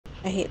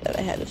I hate that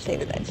I had to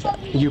save that stuff.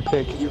 You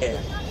pick.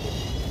 Yeah.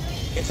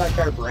 It's like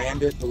our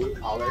branded blue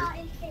color,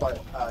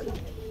 but uh,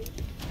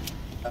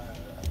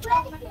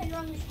 5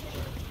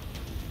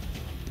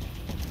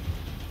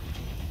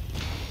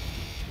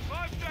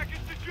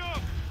 seconds to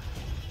jump.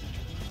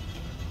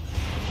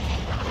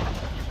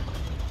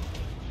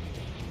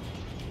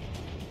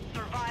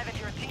 Survive and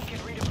your team can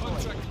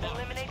redeploy.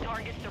 Eliminate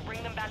targets to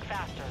bring them back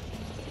faster.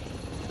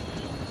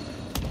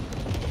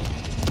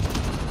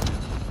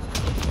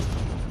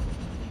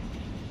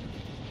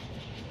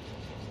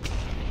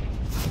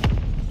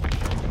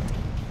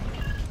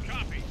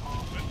 Copy.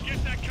 Let's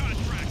get that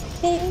contract.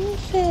 Sin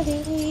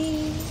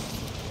City.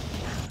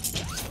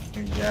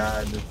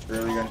 yeah, it's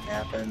really gonna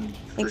happen.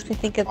 Makes me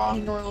think of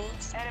spring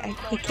rolls. I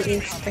think it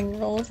is spring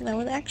rolls, and I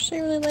would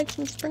actually really like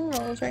some spring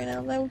rolls right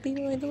now. That would be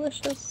really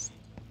delicious.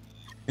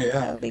 That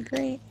Yeah. would be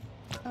great.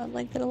 I would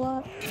like it a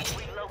lot.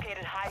 We've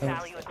located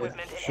high-value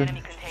equipment in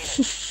enemy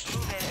containers.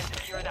 Move in and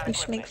secure that We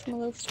should make equipment. some of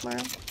those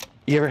tomorrow.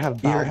 You ever have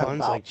bao buns,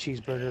 like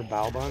cheeseburger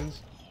bao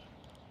buns?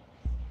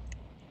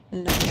 No,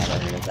 I never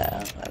heard of that. I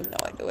have no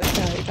idea what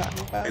the hell you're talking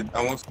about. It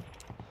almost.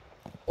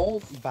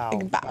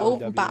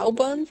 Bao. Like bow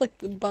buns? Like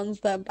the buns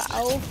that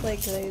bow? Like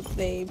they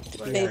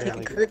take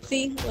a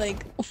curtsy?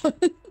 Like what?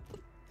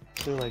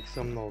 They're like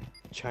some little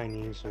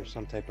Chinese or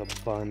some type of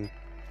bun.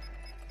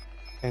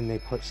 And they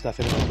put stuff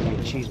in it like they make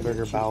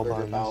cheeseburger bao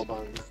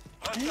buns.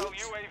 Hostile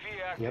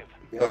UAV active.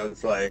 Yep. So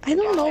it's like. I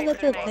don't know what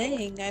they're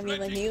saying. I mean,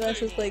 like maybe that's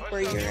just like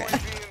where you're at.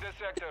 UAV in this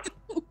sector.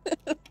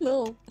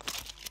 No.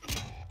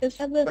 Just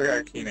have the Look at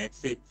our teammates.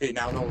 See,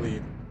 now no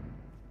lead.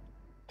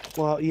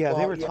 Well, yeah, they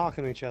Well, were yeah.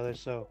 talking to each other,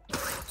 so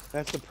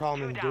that's the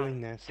problem in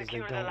doing this, is they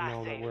don't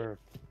know that we're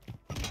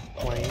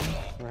playing,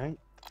 right?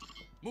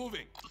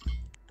 Moving.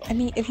 I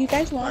mean, if you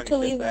guys want to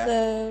Fine, leave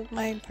get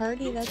my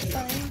party, that's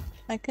fine.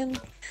 I can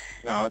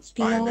No, it's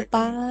be fine. all They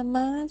by can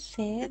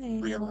myself.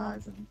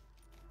 realize and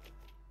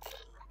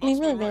I mean,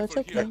 really though, it's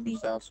Hostile okay. check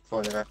themselves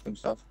before they wreck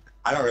themselves.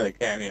 I don't really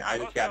care. I mean, I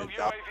just got a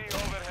job. UAV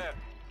overhead.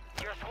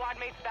 Your squad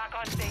mates back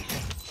on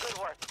station. Good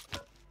work.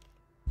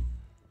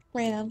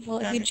 Right on. Well,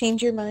 if you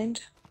change your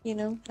mind, you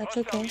know, that's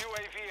Hostile okay.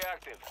 UAV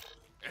active.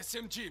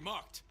 SMG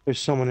marked. There's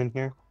someone in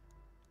here.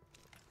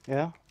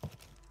 Yeah?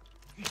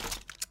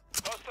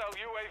 Hostile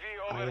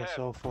UAV overhead.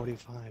 ISO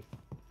 45.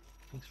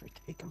 Thanks for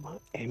taking my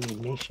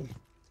ammunition.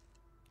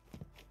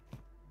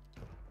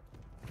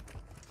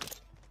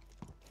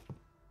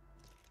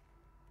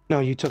 No,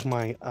 you took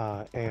my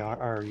AR,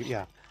 or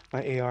yeah,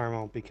 my AR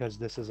ammo because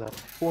this is a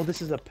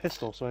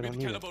pistol, so I don't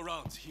need it. Mid-caliber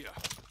rounds here.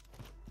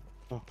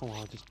 Oh,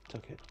 well, I just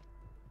took it.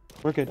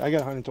 We're good. I got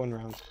 120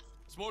 rounds.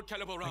 Small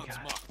caliber rounds got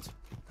it. marked.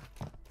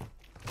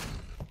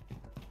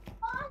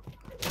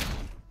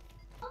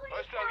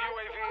 Hostile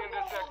UAV in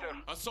this sector.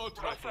 Assault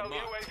rifle marked.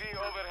 UAV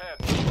overhead.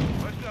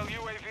 Hostile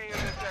UAV in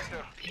this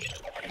sector.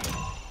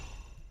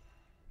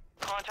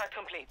 Contract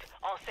complete.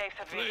 All safes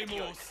have been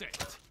Claymore secured.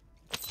 set.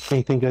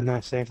 Anything good in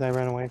that safe that I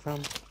ran away from?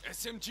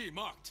 SMG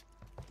marked.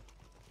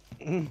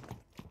 You're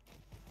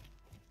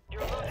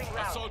losing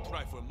round. Assault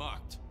rifle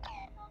marked.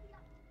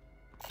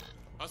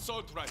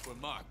 Assault rifle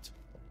marked.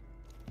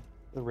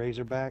 The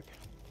Razorback.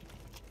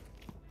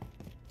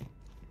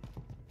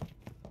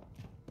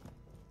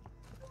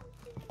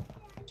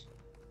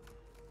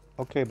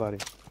 Okay, buddy.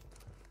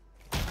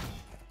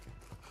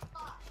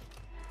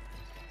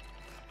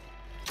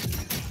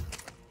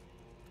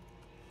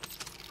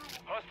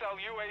 Hostile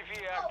UAV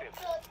active.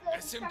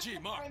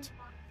 SMG marked.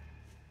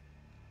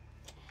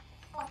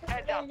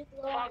 Heads up.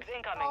 Fog's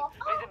incoming.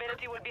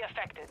 Visibility will be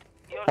affected.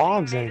 Your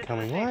Fog's team made it to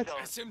the incoming, safe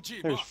what? zone.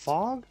 SMG There's marked.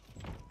 fog?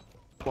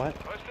 What?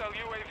 Hostile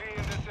UAV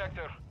in this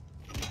sector.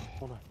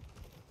 Hold on.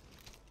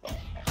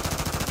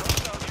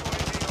 Hostile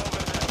UAV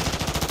overhead.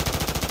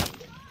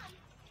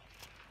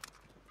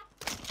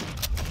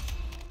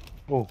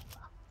 Oh.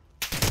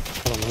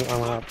 Hold on, let me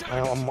armor up.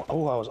 I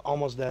was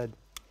almost dead.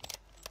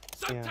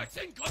 Subtext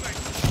incoming.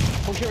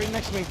 Oh, get right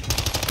next to me.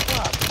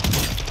 Fuck.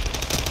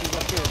 He's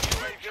up here.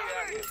 UAV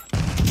active. You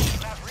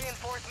have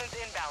reinforcements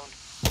inbound.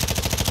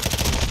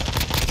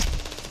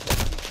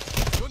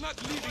 You're not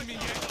leaving me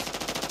yet.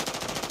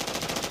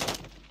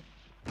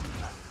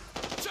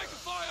 Check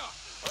fire.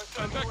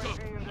 I'm back up.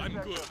 I'm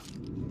good.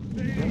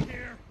 Stay in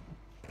here.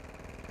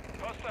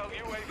 Hostile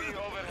UAV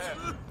overhead.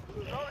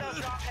 Loadout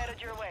drop headed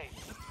your way.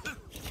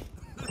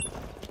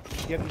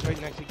 Yep, he's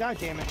right next to me. God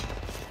damn it.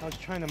 I was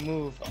trying to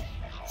move.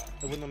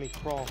 It wouldn't let me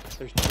crawl.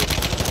 There's two.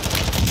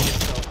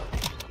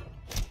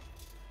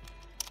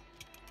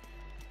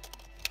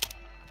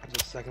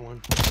 There's a second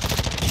one.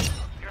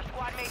 Your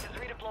squad mate is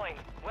redeploying.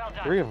 Well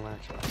done. 3 of them,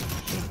 actually.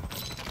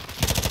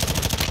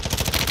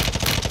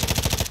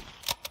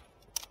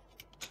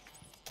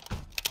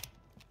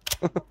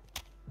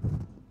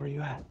 Where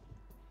you at?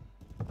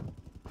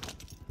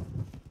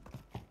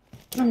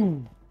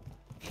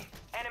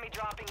 Enemy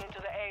dropping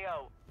into the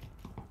AO.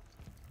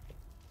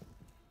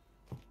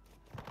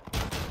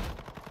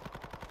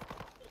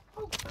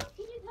 Oh, can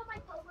you tell my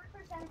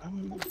coworkers that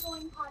I'm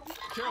going potty?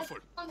 Careful.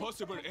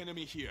 Possible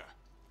enemy here.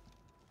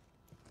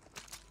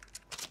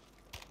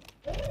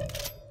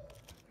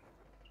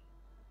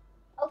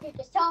 Okay,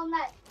 just tell him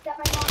that my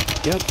mom.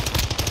 Yep.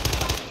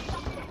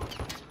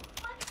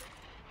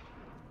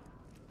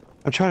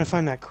 I'm trying to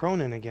find that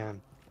Cronin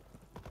again.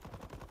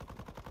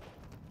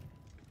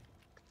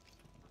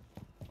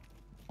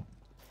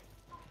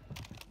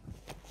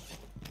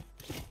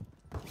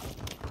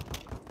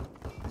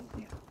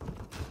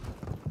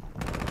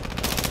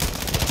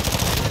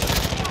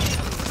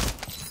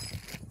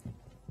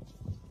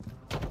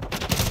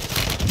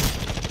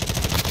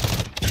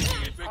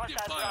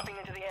 Hostiles dropping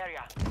into the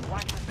area.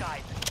 Watch the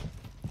skies.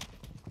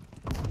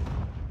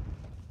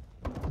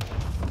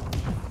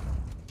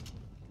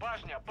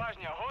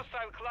 Bajnia,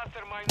 hostile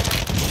cluster mine.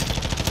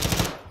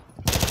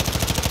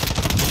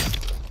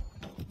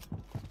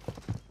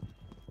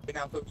 Get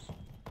down, folks.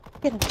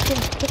 Get him, get him,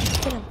 get him,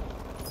 get him.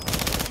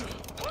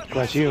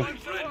 Bless you.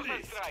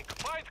 Strike.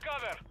 Find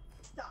cover.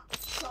 Stop.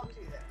 Don't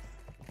do this.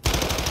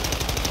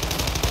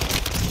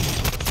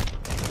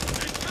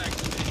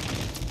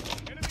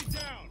 Enemy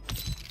down.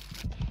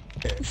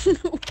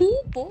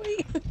 Oh boy.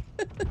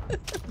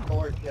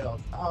 4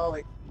 kills. Oh,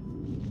 like.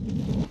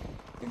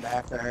 Get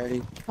back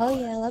already. Oh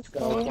yeah, let's go.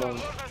 Northern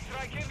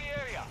strike in the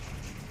area.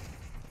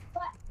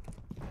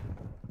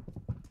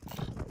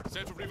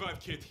 Self revive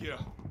kit here.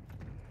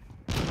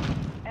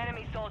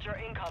 Enemy soldier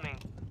incoming.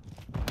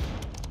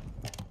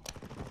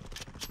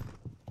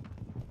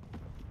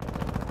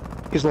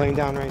 He's laying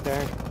down right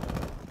there.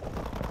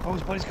 Oh,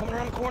 his buddy's coming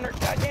around the corner.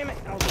 God damn it.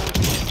 I was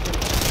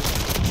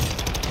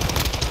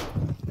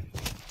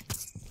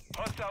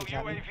Hostile Is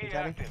that me? UAV Is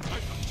that active.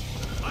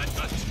 I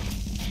got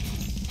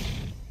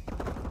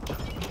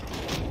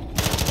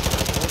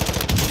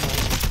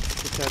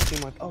It's that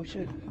seemed like, oh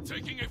shit.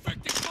 taking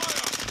effective fire.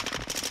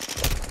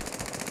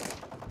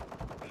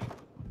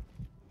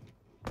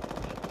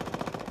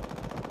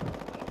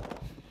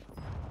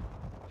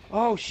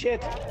 Oh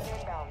shit.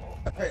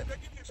 Hey,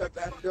 check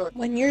that. Do it.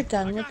 When you're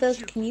done with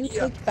this, can you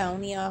take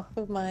bounty off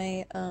of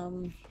my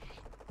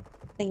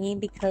thingy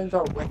because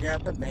So when you're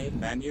at the main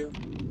menu,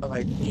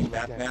 like team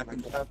map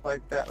and stuff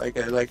like that, like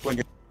when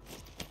you're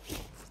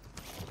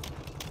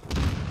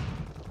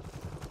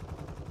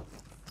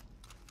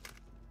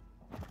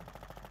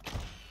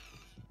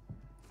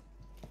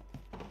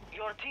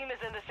Your team is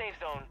in the safe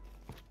zone.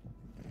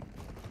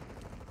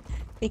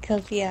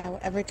 because yeah,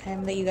 every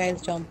time that you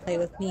guys don't play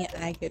with me,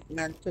 I get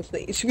marked as the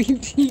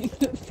HVT.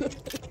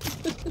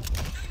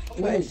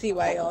 So I see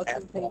why y'all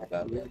complain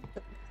about it.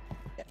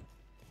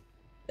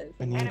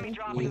 And Enemy you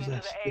dropping use into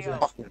this. the AO.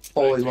 fucking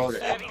fully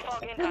loaded. Heavy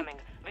fog incoming.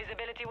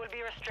 Visibility will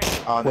be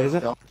restricted. Oh, What is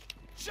it?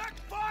 Check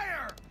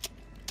fire.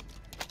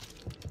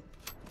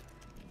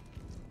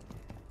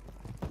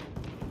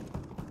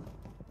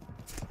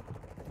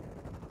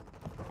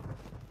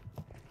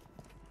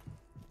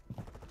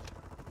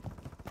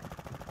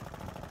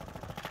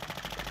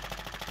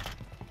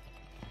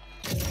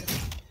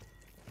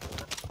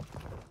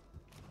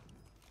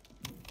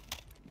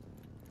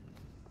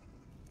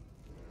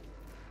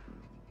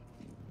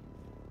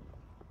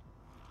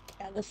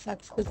 Yeah, this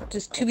sucks because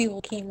just 2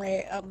 people came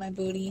right up my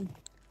booty.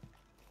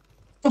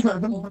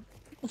 Terrible.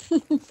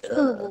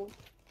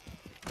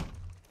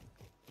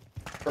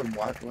 From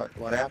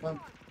what happened?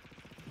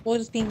 Well,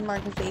 just being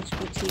marked as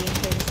HVT and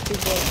there's 2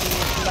 people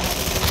behind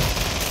me.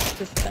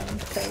 Just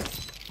crazy.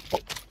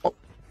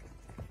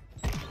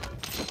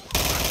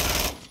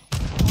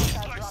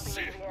 Hostiles dropping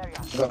into the area.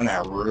 It's on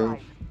that roof.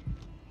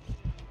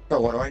 So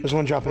what do I There's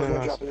one dropping in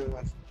us.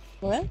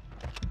 What?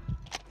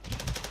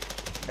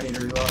 I need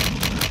to reload.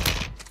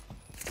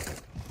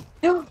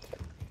 No!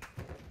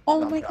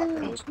 Oh my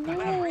Dropping. gosh, We have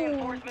no!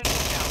 reinforcements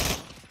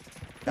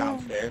inbound.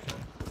 Downstairs.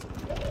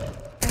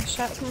 I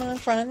shot someone in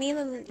front of me and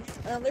then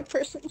another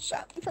person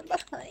shot me from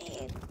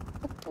behind.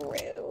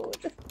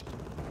 Rude.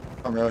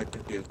 I'm really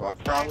confused.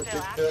 What's wrong with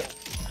this shit?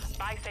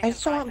 I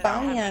just don't want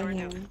bounty on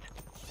him.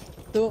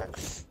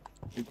 Looks.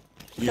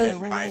 You I didn't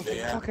ran out find of it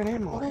yet? fucking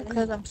ammo. Oh,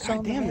 because I'm so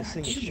God damn, mad. this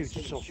thing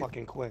shoots so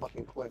fucking quick.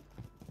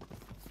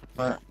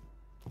 What?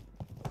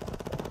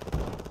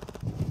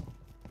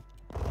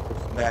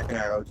 Back in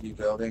our OG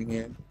building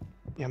here.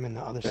 Yeah, I'm in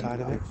the other side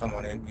of it.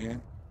 Someone in here.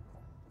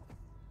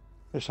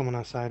 There's someone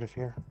outside of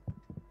here.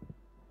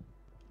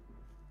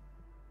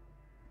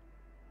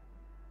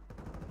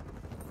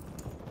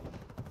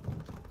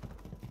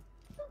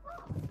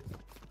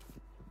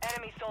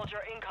 Enemy soldier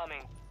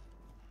incoming.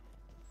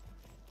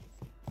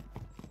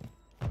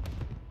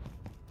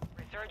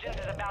 Resurgence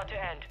is about to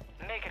end.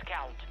 Make it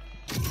count.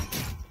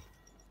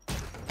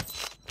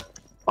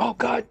 Oh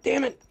god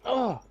damn it!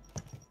 Oh!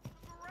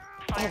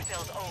 Fire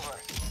sales over.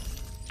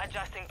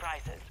 Adjusting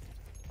prices.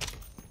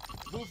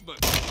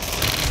 Movement.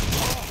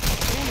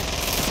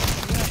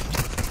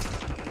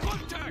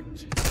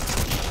 Contact.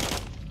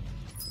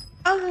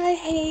 I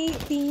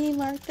hate being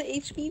marked the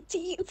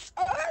HVT. It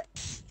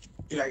sucks.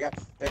 Dude, I got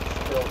six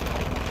kills.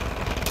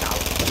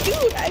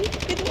 Dude,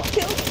 I've been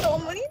killed so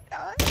many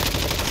times.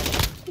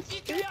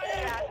 Stupid.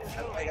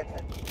 Like I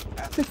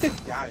said,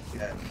 got it.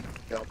 That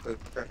kill food.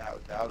 That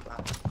was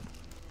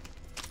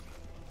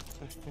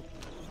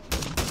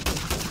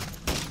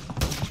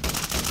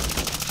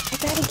I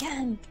died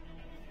again.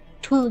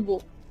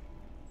 Terrible.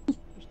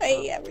 I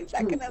hate every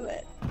second of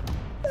it.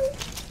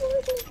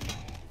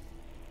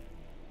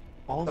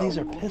 All these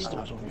are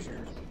pistols over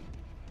here.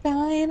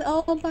 Dying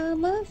all by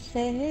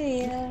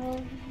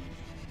myself.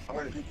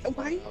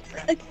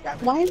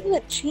 Why isn't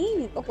it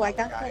cheap? Oh, I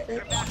got that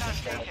You're bitch. back on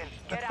station.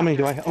 Get How many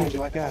do I after have?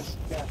 Oh, gas.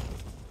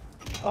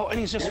 Oh, and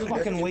he's just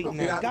fucking waiting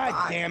there.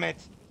 God damn it.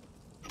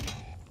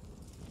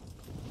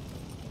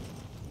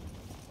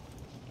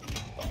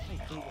 I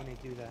hate when they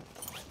do that.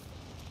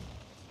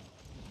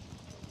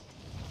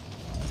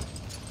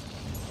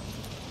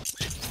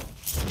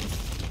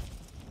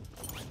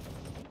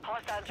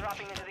 Hostiles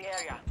dropping into the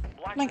area.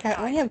 Watch Oh my the god, I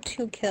sky. only have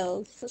 2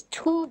 kills. Just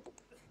 2.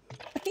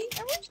 I hate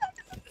every second.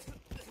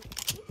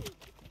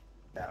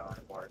 I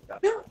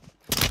got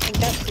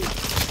 3.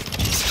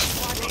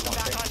 Squad mates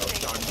back on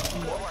station.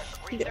 Good work.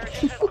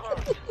 Resurgence is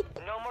close.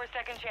 No more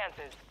second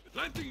chances.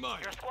 Planting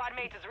mine. Your squad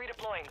mate is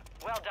redeploying.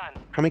 Well done.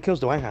 How many kills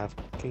do I have?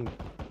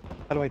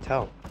 How do I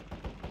tell?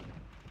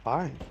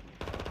 5.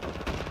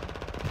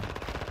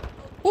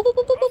 Hostile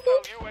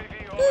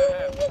UAV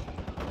overhead.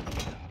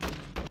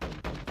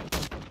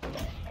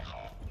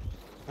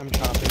 I'm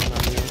chopping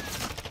on you.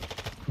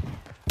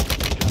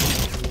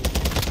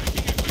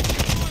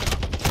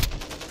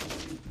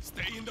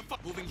 Stay in the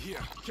moving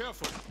here.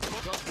 Careful.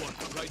 Got one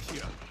right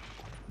here.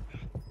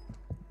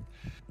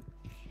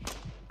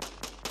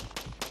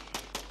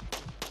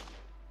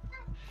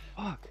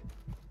 Fuck.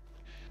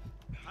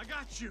 I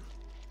got you.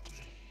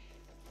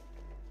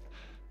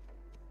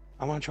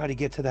 I want to try to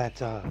get to that,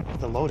 the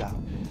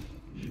loadout.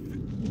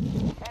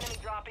 Enemy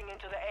dropping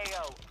into the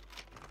AO.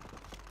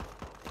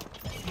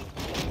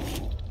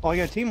 Oh, I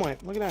got a team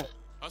wipe. Look at that.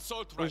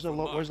 Assault Where's the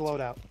rifle where's the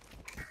marked. loadout?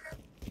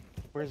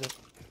 Where is it?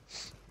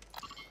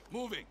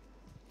 Moving.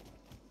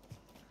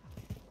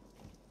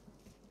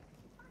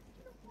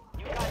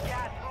 You got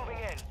gas moving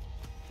in.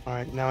 All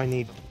right, now I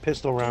need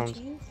pistol rounds.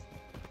 Jeez.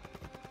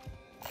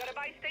 Got a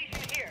buy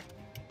station here.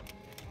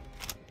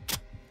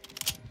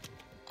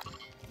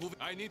 Moving.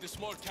 I need the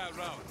small cat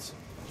rounds.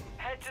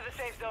 Head to the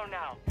safe zone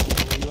now.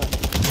 Where you at?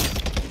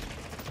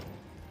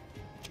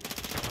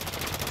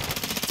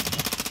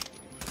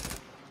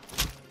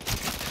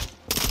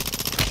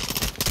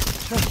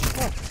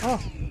 Oh,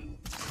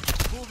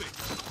 Moving.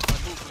 My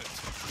movement.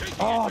 Taking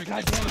oh, effective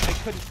god damn it, I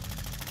couldn't.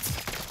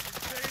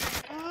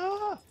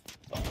 Ah.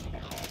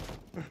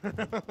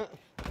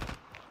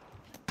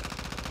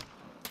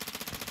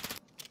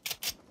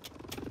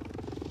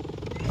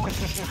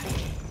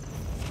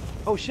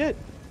 Oh shit.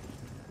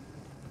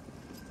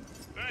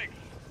 Thanks.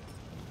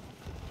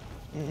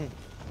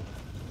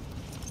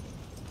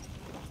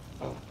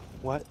 Oh,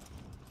 what?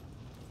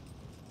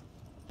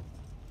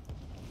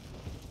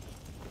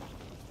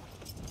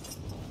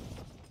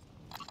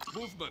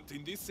 Movement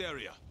in this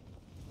area.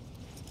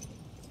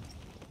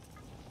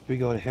 Do we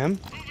go to him?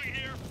 Moving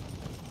here.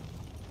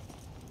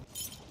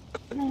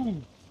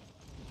 Enemy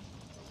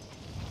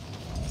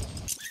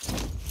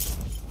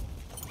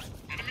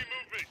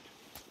movement.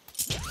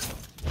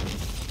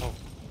 Oh,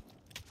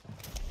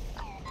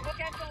 Look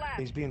at the left.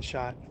 he's being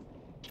shot.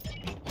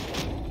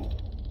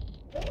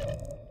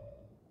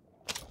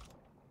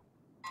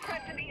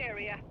 Press in the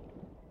area.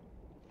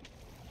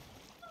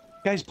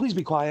 Guys, please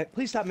be quiet.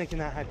 Please stop making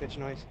that high-pitched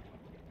noise.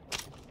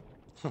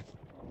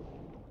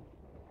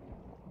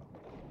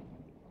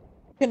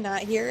 Could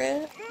not hear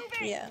it.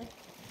 Yeah.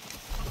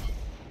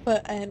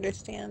 But I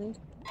understand.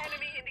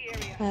 Enemy in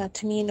the area.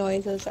 To me,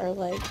 noises are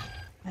like,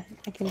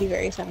 I can be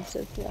very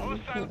sensitive to them.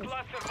 Hostile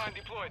cluster mine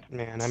deployed.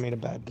 Man, I made a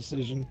bad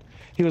decision.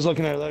 He was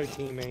looking at another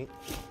teammate,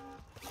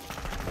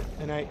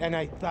 and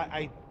I thought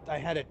I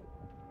had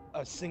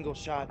a single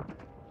shot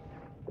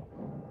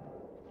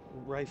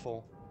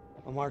rifle,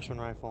 a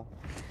marksman rifle.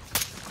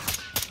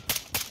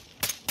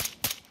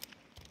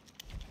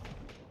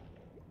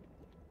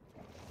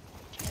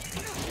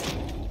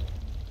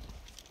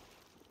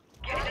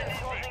 Get in,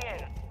 closing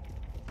in.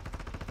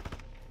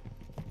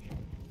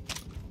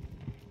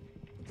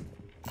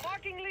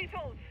 Marking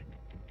lethals.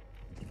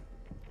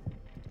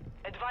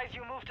 Advise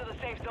you move to the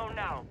safe zone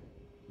now.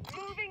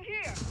 Moving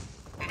here.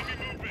 Enemy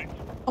movement.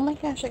 Oh my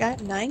gosh, I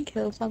got 9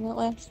 kills on that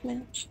last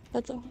match.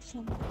 That's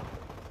awesome.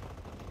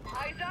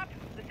 Eyes up.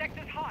 The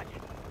sector's hot.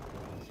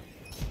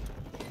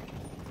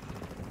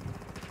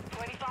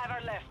 25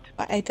 are left.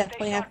 I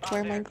definitely have to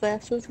wear my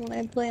glasses when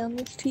I play on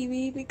this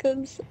TV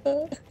because,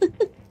 I'm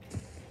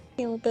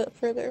a bit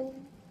further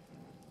away.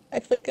 I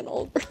feel like an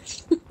old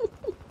person.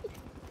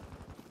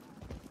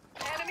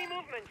 Enemy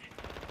movement.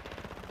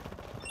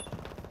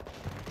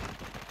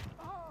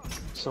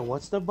 So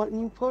what's the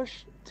button you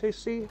push to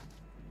see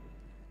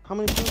how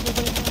many kills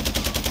everybody has?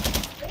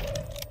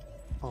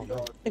 Oh, man.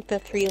 Like the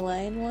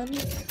 3-line one.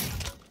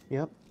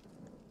 Yep.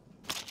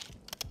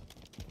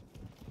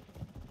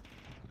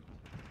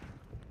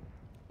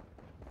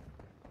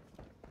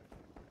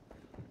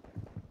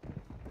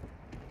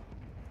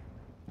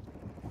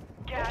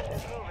 Gas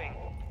is moving.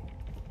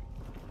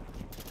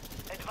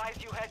 Advise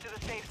you head to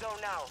the safe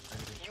zone now.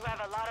 You have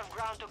a lot of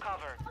ground to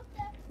cover.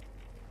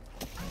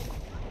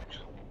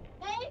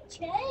 Hey,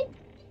 Jake.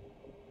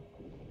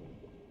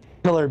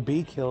 Killer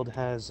Be Killed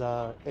has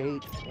 8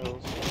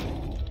 kills.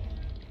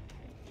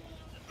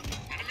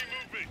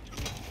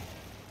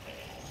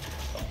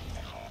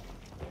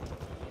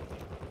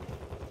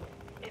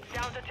 It's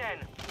down to 10.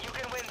 You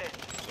can win this.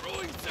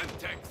 Throwing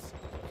Semtex.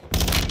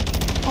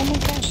 Oh my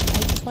gosh,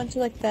 I just went to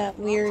like that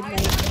weird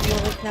night,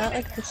 well, like not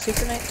like the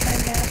super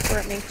nighttime map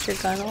where it makes your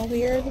gun all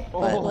weird,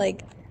 but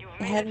like You've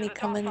it made had it to me the top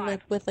coming 5.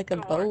 like with like a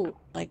Good work. boat.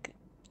 Like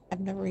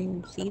I've never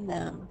even seen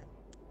them.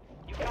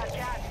 You've got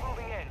gas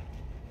moving in.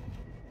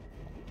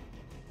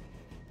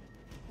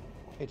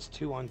 It's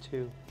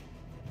 2-on-2.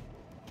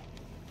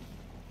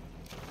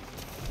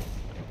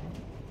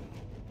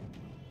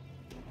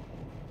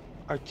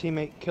 Our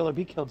teammate Killer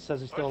Be Killed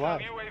says he's still alive.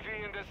 Hostile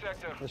UAV in this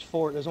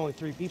sector. There's only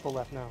 3 people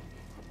left now.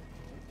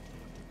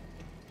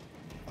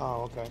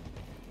 Oh, okay.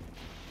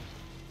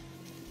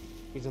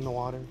 He's in the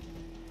water.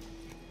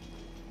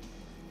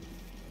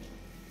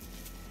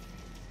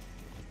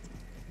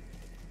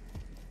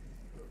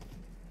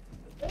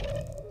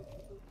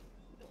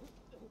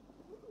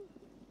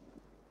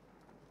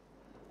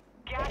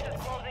 Gas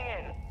is closing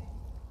in.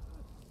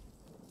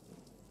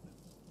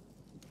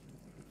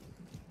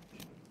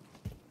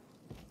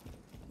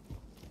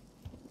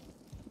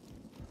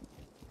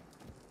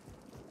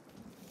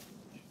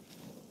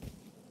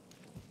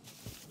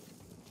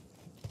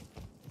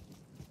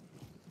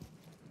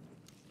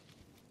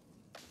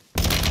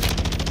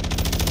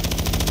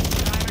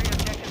 Primary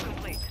objective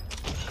complete.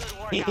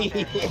 Good work out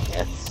there.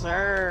 Yes,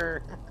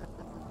 sir.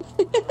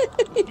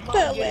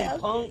 That laugh.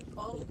 Punk.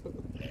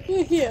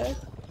 Yeah.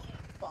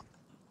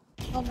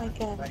 Oh my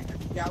god. Like,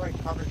 yeah,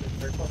 like covered the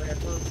circle there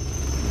too.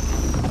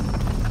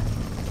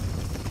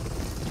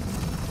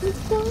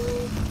 It's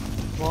fine.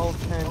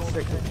 12, 10,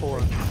 6, and 4.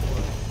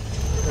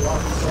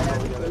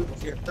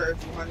 It's your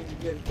first money to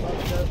get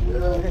fucked up.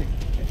 Yeah.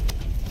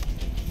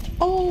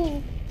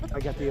 Oh. I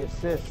got the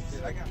assist.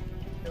 Dude, I got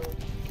killed.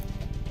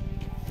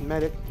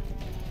 Medic.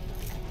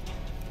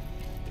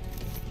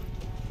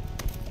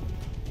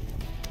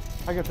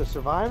 I got the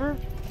survivor.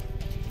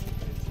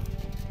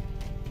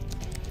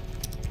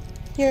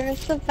 You're a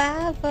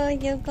survivor,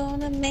 you're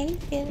gonna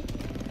make it.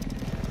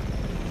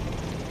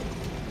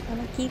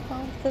 Gonna keep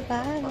on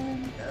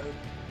surviving.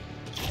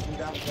 I'm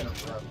down in a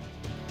row.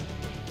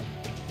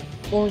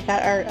 Well, we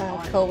got our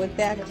COVID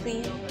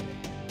vaccine.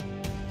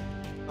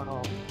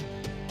 Oh,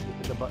 you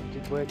hit the button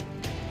too quick.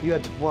 You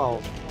had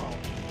 12.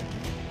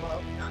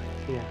 Well,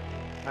 Yeah,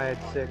 I had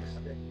 6.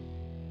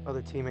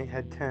 Other teammate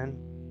had 10.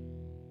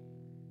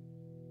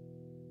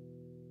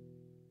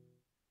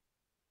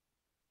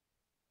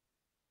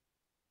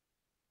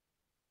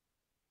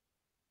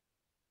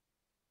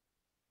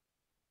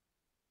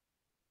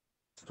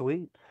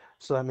 Sweet.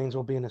 So that means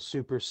we'll be in a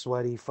super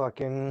sweaty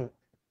fucking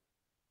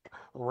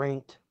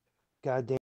ranked goddamn